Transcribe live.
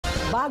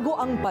Bago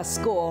ang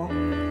Pasko,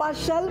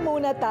 pasyal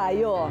muna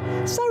tayo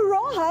sa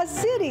Roxas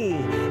City.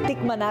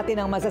 Tikman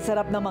natin ang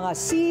masasarap na mga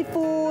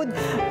seafood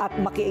at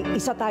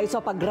makiisa tayo sa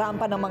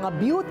pagrampa ng mga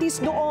beauties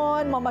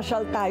doon,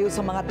 mamasyal tayo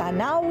sa mga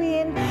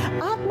tanawin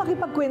at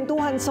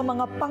makipagkwentuhan sa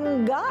mga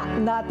pangga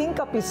nating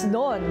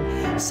Capiznon.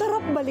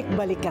 Sarap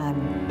balik-balikan.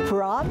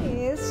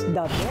 Promise,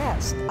 the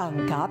best ang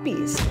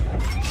Capiz.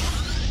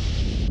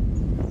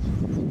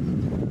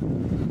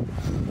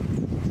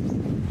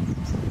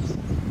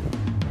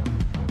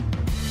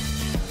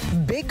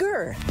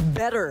 Bigger,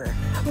 better,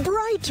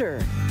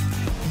 brighter.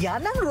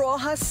 Yan ang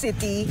Roxas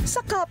City sa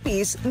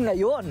Capiz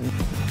ngayon.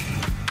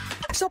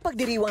 Sa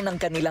pagdiriwang ng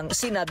kanilang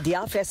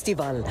Sinandya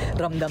Festival,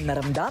 ramdam na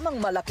ramdam ang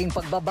malaking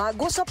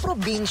pagbabago sa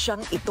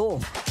probinsyang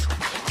ito.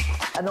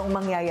 Anong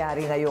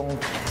mangyayari ngayong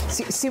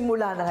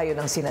simula na ngayon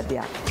ng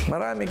Sinandya?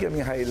 Marami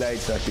kaming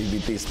highlights na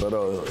activities,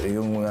 pero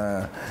yung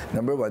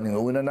number one,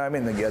 yung una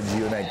namin,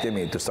 nag-unite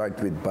kami to start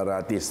with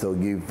paratis to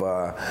give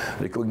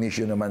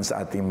recognition naman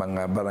sa ating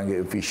mga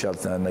barangay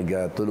officials na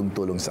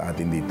nagtulong-tulong sa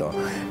atin dito.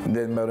 And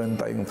then meron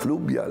tayong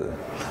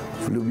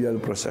fluvial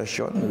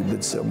procession.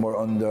 That's more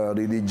on the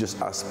religious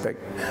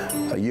aspect.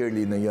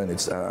 Yearly na yun.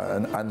 It's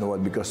an annual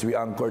because we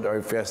anchored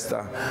our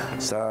fiesta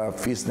sa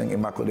Feast ng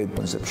Immaculate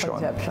Conception.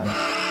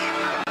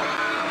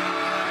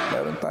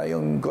 Meron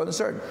tayong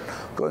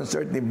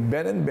concert ni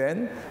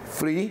Ben,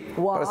 free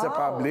para sa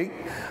public,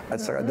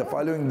 at saka the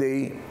following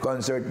day,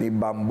 concert ni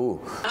Bamboo.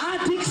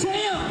 Atik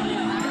sa'yo!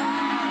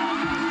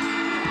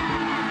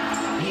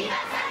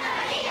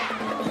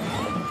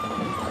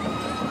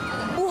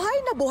 Buhay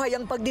na buhay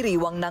ang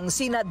pagdiriwang ng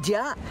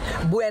Sinandya.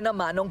 Buena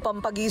manong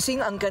pampagising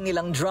ang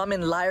kanilang drum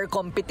and lyre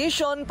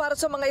competition para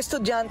sa mga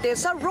estudyante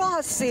sa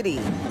Roxas City.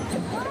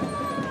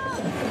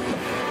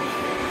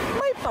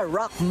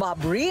 Rock mob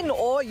rin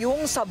o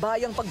yung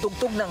sabayang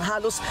pagtugtog ng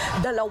halos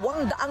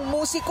 200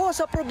 musiko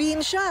sa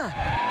probinsya.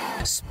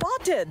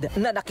 Spotted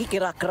na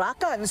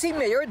nakikirakrakan si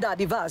Mayor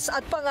Dadivas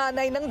at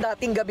panganay ng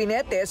dating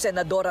gabinete,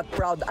 senador at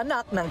proud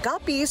anak ng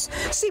Capiz,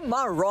 si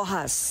Mar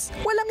Roxas.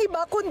 Walang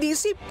iba kundi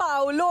si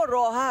Paulo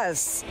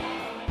Roxas.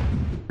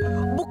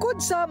 Bukod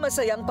sa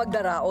masayang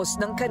pagdaraos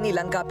ng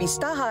kanilang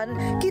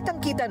kapistahan,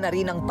 kitang-kita na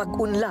rin ang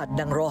pag-unlad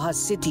ng Roxas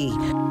City.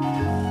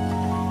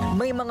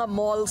 May mga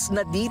malls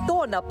na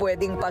dito na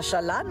pwedeng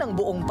pasyalan ng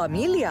buong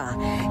pamilya.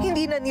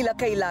 Hindi na nila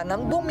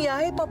kailangang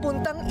bumiyahe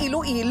papuntang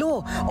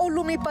Iloilo o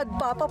lumipad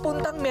pa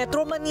papuntang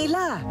Metro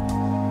Manila.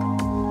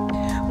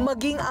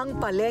 Maging ang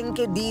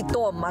palengke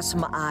dito mas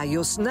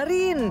maayos na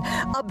rin.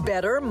 A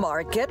better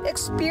market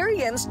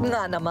experience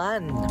nga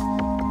naman.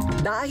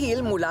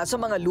 Dahil mula sa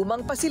mga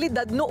lumang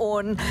pasilidad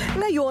noon,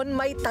 ngayon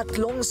may 3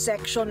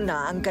 section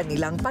na ang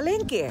kanilang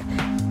palengke.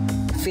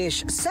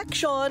 Fish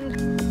section,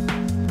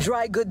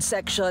 dry goods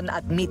section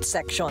at meat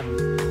section.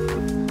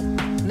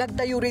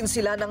 Nagtayo rin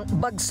sila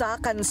ng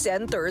bagsakan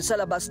center sa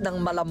labas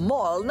ng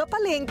Malamall na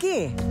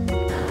palengke.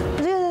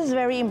 This is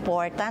very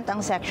important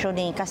ang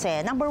sectioning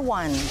kasi number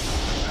 1,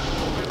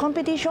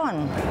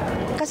 competition.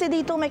 Kasi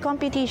dito may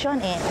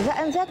competition eh.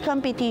 And that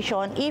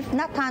competition, if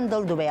not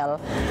handled well,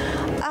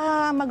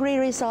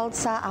 magre-result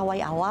sa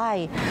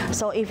away-away.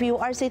 So if you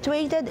are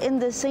situated in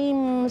the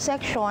same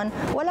section,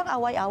 walang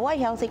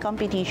away-away, healthy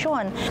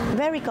competition.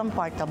 Very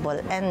comfortable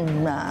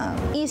and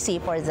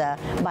easy for the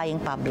buying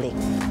public.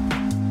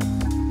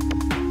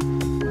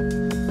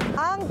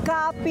 Ang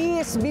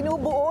Capiz,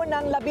 binubuo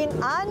ng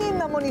 16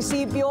 na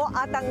munisipyo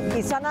at ang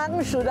isang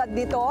syudad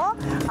nito,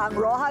 ang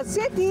Roxas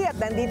City.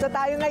 At nandito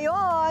tayo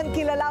ngayon,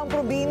 kilala ang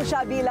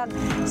probinsya bilang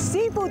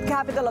seafood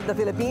capital of the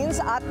Philippines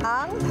at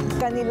ang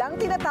kanilang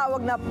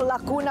tinatawag na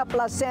Lacuna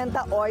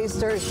Placenta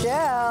Oyster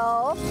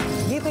Shell.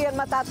 Dito yan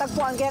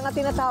matatagpuan, kaya nga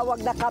tinatawag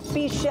na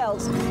Capiz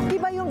shells.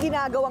 Iba yung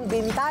ginagawang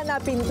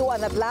bintana,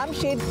 pintuan at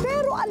lampshade.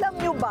 Pero alam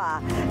nyo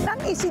ba, nang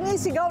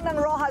isinisigaw ng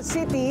Roxas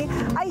City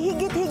ay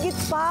higit-higit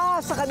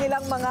pa sa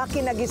kanilang mga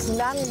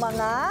kinagisnang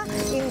mga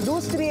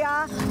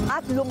industriya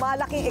at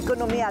lumalaking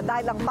ekonomiya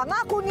dahil ang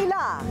pangako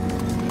nila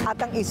at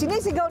ang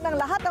isinisigaw ng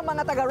lahat ng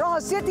mga taga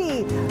Roxas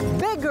City,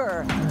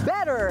 bigger,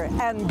 better,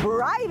 and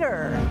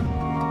brighter.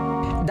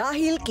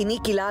 Dahil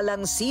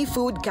kinikilalang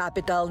seafood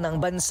capital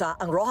ng bansa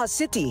ang Roxas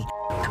City,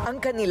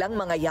 ang kanilang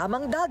mga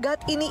yamang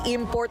dagat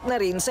ini-import na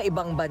rin sa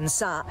ibang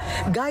bansa,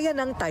 gaya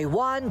ng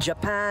Taiwan,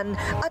 Japan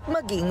at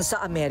maging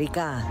sa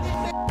Amerika.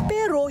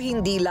 Pero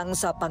hindi lang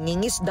sa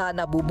pangingisda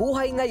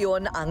nabubuhay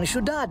ngayon ang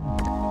syudad.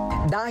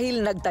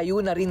 Dahil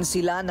nagtayo na rin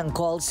sila ng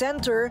call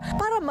center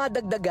para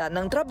madagdagan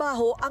ng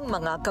trabaho ang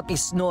mga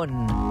Capiznon.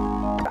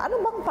 Ano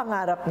bang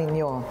pangarap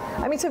ninyo?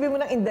 I mean, sabi mo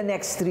na in the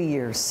next 3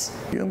 years.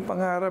 Yung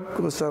pangarap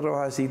ko sa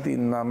Roxas City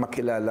na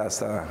makilala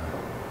sa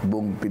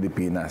buong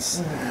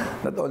Pilipinas.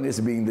 Not only as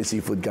being the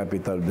seafood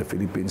capital of the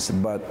Philippines,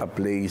 but a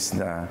place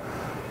na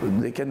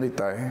they can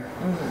retire,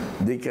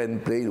 they can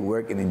play,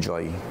 work, and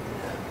enjoy.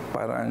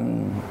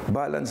 Parang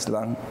balance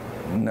lang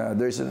na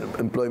there's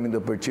employment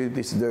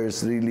opportunities,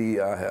 there's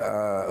really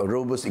a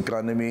robust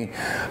economy.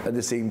 At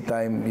the same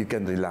time, you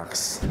can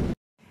relax.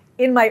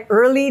 In my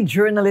early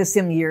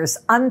journalism years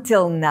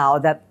until now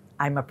that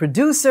I'm a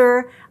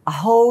producer, a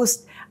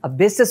host, a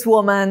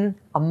businesswoman,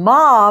 a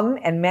mom,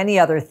 and many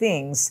other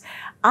things,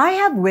 I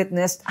have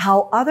witnessed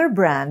how other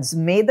brands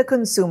made the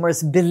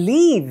consumers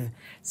believe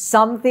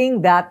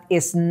something that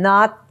is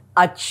not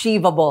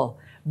achievable.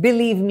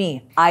 Believe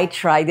me, I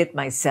tried it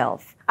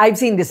myself. I've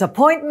seen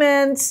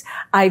disappointments,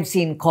 I've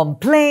seen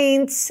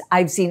complaints,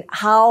 I've seen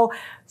how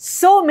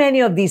so many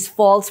of these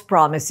false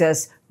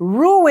promises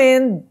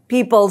ruined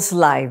people's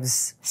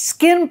lives.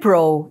 Skin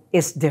Pro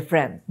is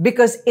different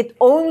because it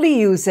only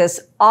uses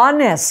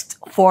honest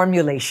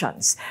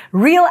formulations,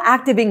 real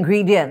active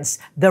ingredients,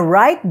 the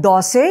right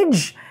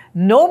dosage,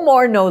 no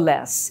more, no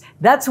less.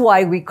 That's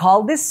why we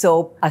call this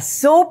soap a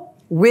soap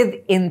with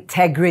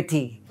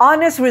integrity.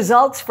 Honest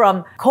results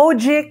from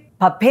kojic,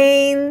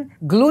 papain,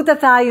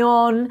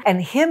 glutathione,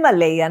 and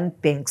Himalayan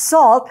pink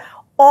salt,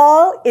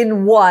 all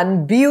in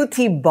one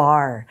beauty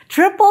bar.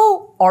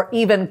 Triple or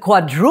even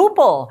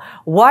quadruple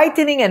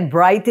whitening and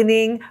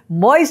brightening,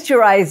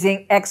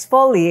 moisturizing,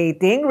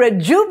 exfoliating,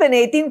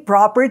 rejuvenating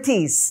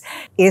properties.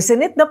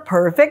 Isn't it the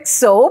perfect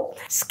soap?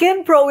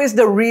 Skin Pro is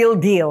the real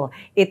deal.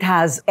 It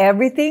has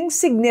everything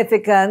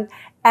significant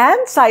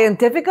and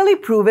scientifically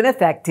proven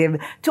effective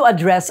to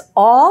address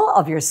all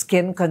of your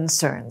skin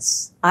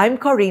concerns. I'm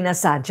Korina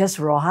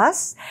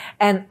Sanchez-Rojas,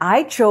 and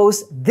I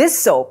chose this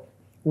soap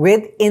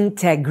with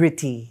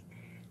integrity.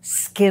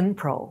 Skin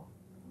Pro.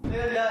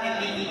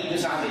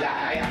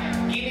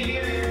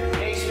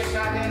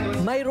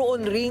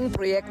 Mayroon ring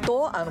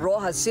proyekto ang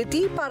Roxas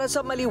City para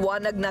sa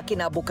maliwanag na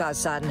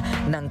kinabukasan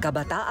ng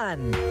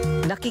kabataan.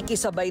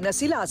 Nakikisabay na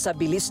sila sa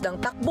bilis ng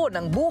takbo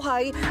ng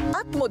buhay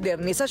at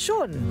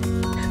modernisasyon.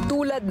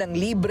 Tulad ng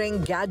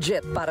libreng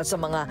gadget para sa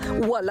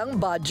mga walang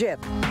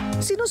budget.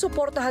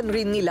 Sinusuportahan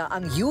rin nila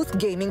ang youth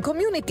gaming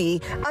community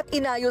at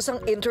inayos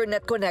ang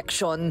internet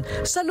connection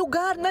sa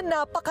lugar na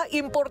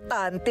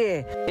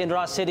napaka-importante. In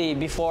Roxas City,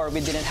 before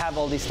we didn't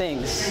have all these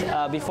things.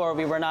 Before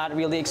we were not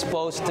really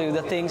exposed to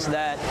the things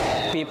that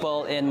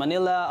people in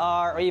Manila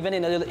are, or even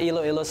in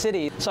Iloilo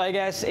City. So I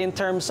guess in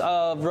terms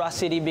of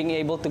Roxas City being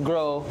able to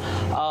grow,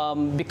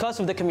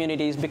 because of the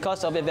communities,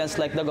 because of events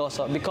like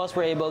Dagoso, because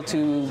we're able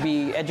to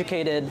be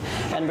educated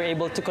and we're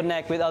able to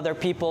connect with other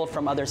people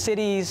from other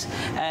cities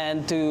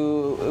and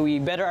we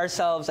better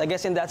ourselves. I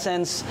guess in that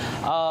sense,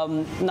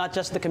 not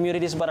just the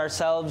communities but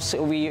ourselves,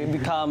 we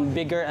become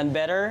bigger and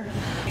better.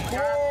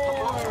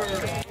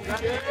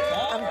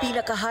 Ang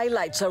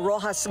pinaka-highlight sa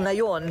Roxas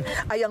ngayon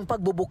ay ang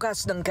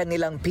pagbubukas ng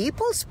kanilang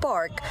People's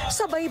Park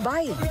sa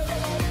Baybay.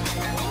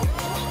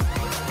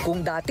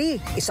 Kung dati,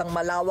 isang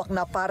malawak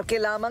na parke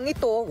lamang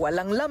ito,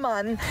 walang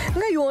laman,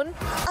 ngayon,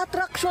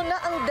 atraksyon na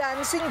ang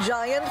Dancing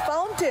Giant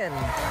Fountain.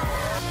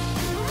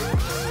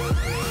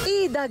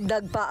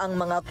 Idagdag pa ang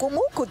mga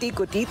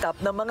kumukuti-kutitap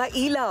na mga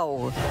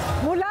ilaw.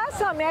 Mula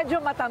sa medyo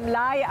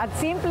matamlay at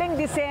simpleng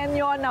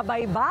disenyo na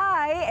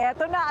baybay,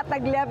 eto na at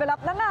nag-level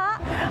up na nga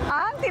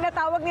ang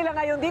tinatawag nila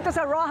ngayon dito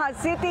sa Roxas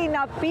City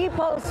na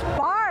People's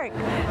Park.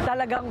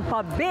 Talagang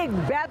pa-big,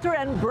 better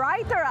and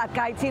brighter at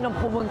kahit sinong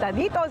pumunta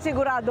dito,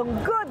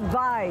 siguradong good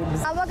vibes.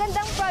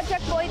 Magandang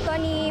project po ito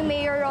ni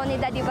Mayor Ronnie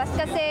Dadivas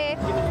kasi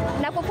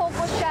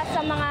napofocus siya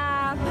sa mga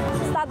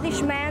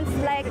establishments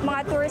like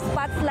mga tourist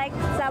spots like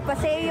sa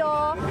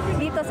Paseo,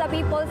 dito sa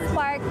People's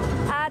Park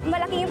at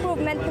malaking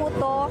improvement po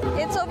to.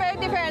 It's so very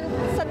different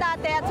sa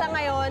dati at sa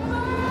ngayon.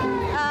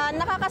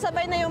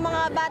 Nakakasabay na yung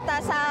mga bata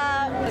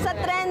sa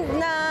trend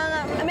na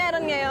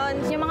meron ngayon.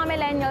 Yung mga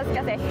millennials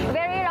kasi,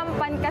 very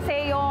rampant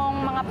kasi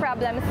yung mga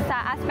problems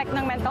sa aspect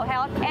ng mental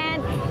health. And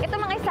itong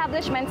mga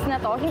establishments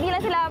na to, hindi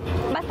lang sila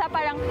basta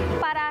parang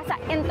para sa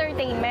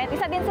entertainment.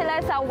 Isa din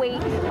sila sa way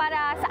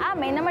para sa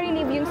amin na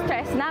ma-relieve yung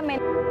stress namin.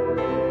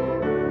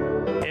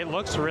 It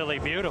looks really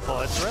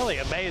beautiful. It's really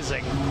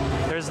amazing.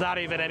 There's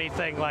not even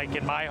anything like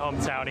in my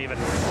hometown even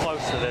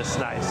close to this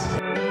nice.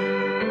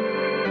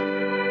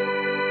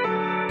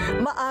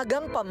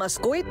 Maagang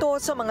pamasko ito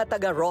sa mga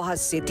taga Roxas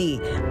City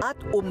at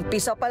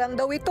umpisa pa lang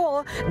daw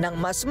ito ng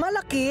mas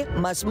malaki,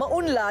 mas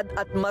maunlad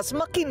at mas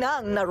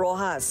makinang na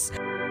Roxas.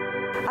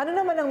 Ano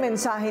naman ang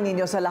mensahe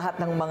ninyo sa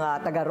lahat ng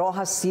mga taga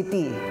Roxas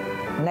City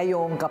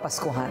ngayong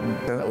Kapaskuhan?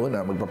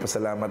 Una,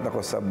 magpapasalamat ako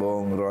sa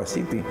buong Roxas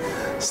City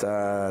sa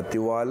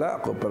tiwala,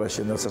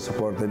 kooperasyon sa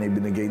suporta na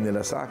ibinigay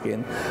nila sa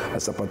akin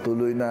at sa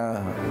patuloy na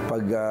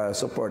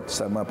pag-support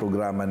sa mga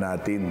programa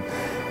natin.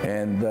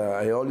 And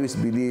I always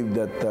believe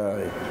that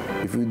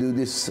if we do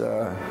this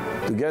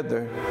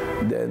together,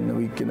 then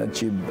we can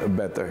achieve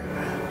better.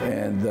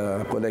 And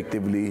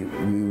collectively,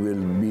 we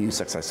will be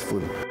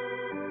successful.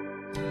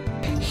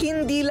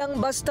 Hindi lang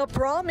basta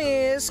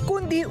promise,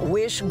 kundi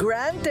wish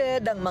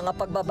granted ang mga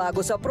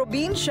pagbabago sa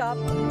probinsya.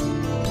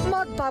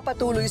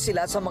 Magpapatuloy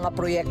sila sa mga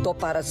proyekto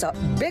para sa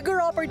bigger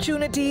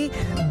opportunity,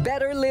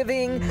 better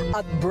living,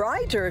 at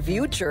brighter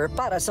future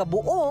para sa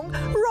buong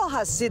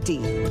Roxas City.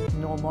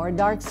 No more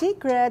dark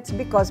secrets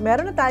because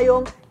meron na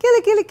tayong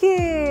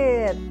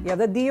Kili-Kili-Kit! You have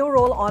the Deo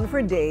roll-on for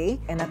day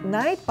and at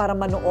night para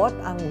manuot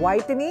ang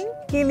whitening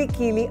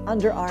Kili-Kili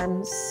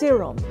underarm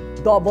serum.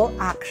 Double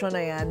action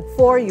na yan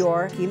for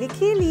your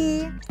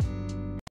kilikili.